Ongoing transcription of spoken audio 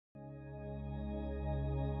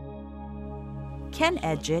Ken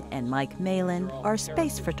Edgett and Mike Malin are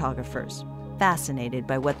space photographers, fascinated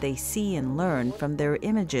by what they see and learn from their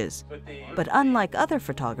images. But unlike other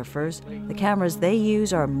photographers, the cameras they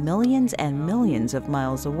use are millions and millions of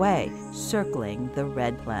miles away, circling the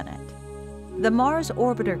red planet. The Mars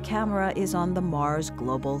Orbiter camera is on the Mars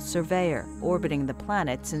Global Surveyor, orbiting the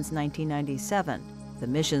planet since 1997. The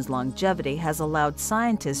mission's longevity has allowed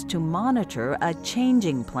scientists to monitor a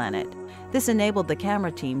changing planet. This enabled the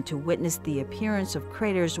camera team to witness the appearance of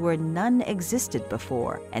craters where none existed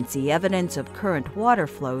before and see evidence of current water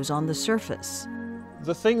flows on the surface.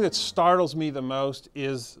 The thing that startles me the most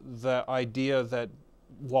is the idea that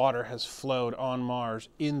water has flowed on Mars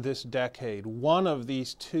in this decade. One of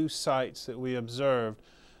these two sites that we observed,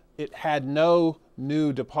 it had no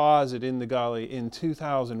new deposit in the gully in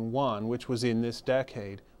 2001, which was in this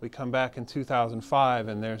decade. We come back in 2005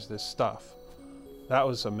 and there's this stuff. That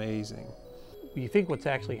was amazing. You think what's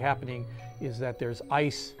actually happening is that there's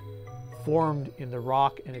ice formed in the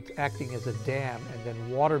rock and it's acting as a dam, and then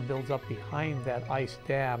water builds up behind that ice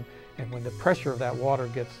dam, and when the pressure of that water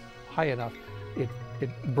gets high enough, it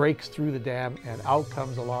breaks through the dam and out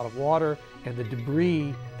comes a lot of water and the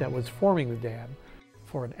debris that was forming the dam.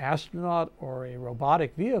 For an astronaut or a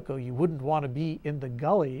robotic vehicle, you wouldn't want to be in the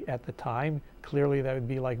gully at the time. Clearly that would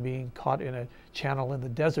be like being caught in a channel in the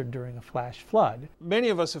desert during a flash flood. Many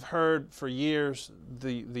of us have heard for years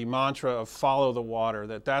the mantra of follow the water,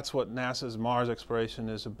 that's what NASA's Mars exploration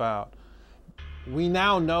is about. We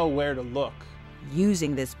now know where to look.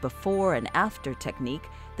 Using this before and after technique,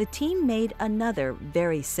 the team made another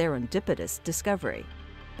very serendipitous discovery.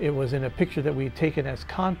 It was in a picture that we had taken as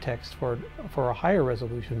context for a higher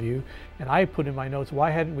resolution view, and I put in my notes, why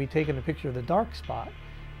hadn't we taken a picture of the dark spot?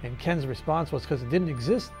 And Ken's response was because it didn't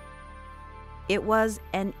exist. It was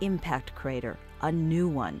an impact crater, a new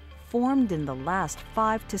one, formed in the last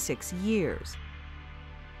 5 to 6 years.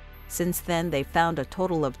 Since then, they found a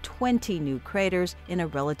total of 20 new craters in a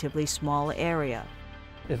relatively small area.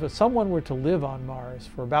 If someone were to live on Mars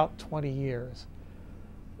for about 20 years,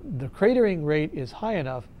 the cratering rate is high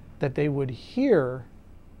enough that they would hear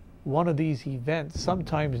one of these events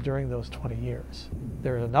sometimes during those 20 years.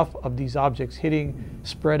 There are enough of these objects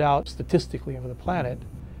spread out statistically over the planet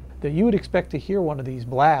that you would expect to hear one of these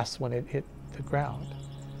blasts when it hit the ground.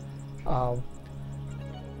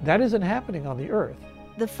 That isn't happening on the Earth.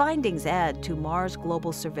 The findings add to Mars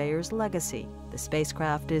Global Surveyor's legacy. The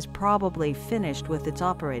spacecraft is probably finished with its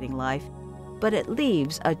operating life, but it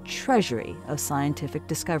leaves a treasury of scientific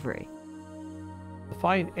discovery. To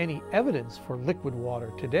find any evidence for liquid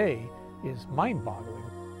water today is mind-boggling.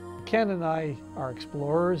 Ken and I are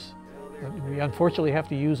explorers. We unfortunately have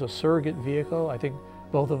to use a surrogate vehicle. I think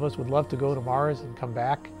both of us would love to go to Mars and come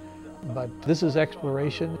back, but this is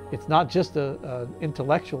exploration. It's not just an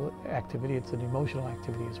intellectual activity, it's an emotional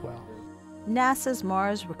activity as well. NASA's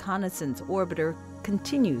Mars Reconnaissance Orbiter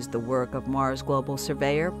continues the work of Mars Global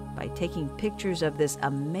Surveyor by taking pictures of this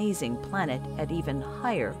amazing planet at even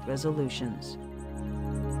higher resolutions.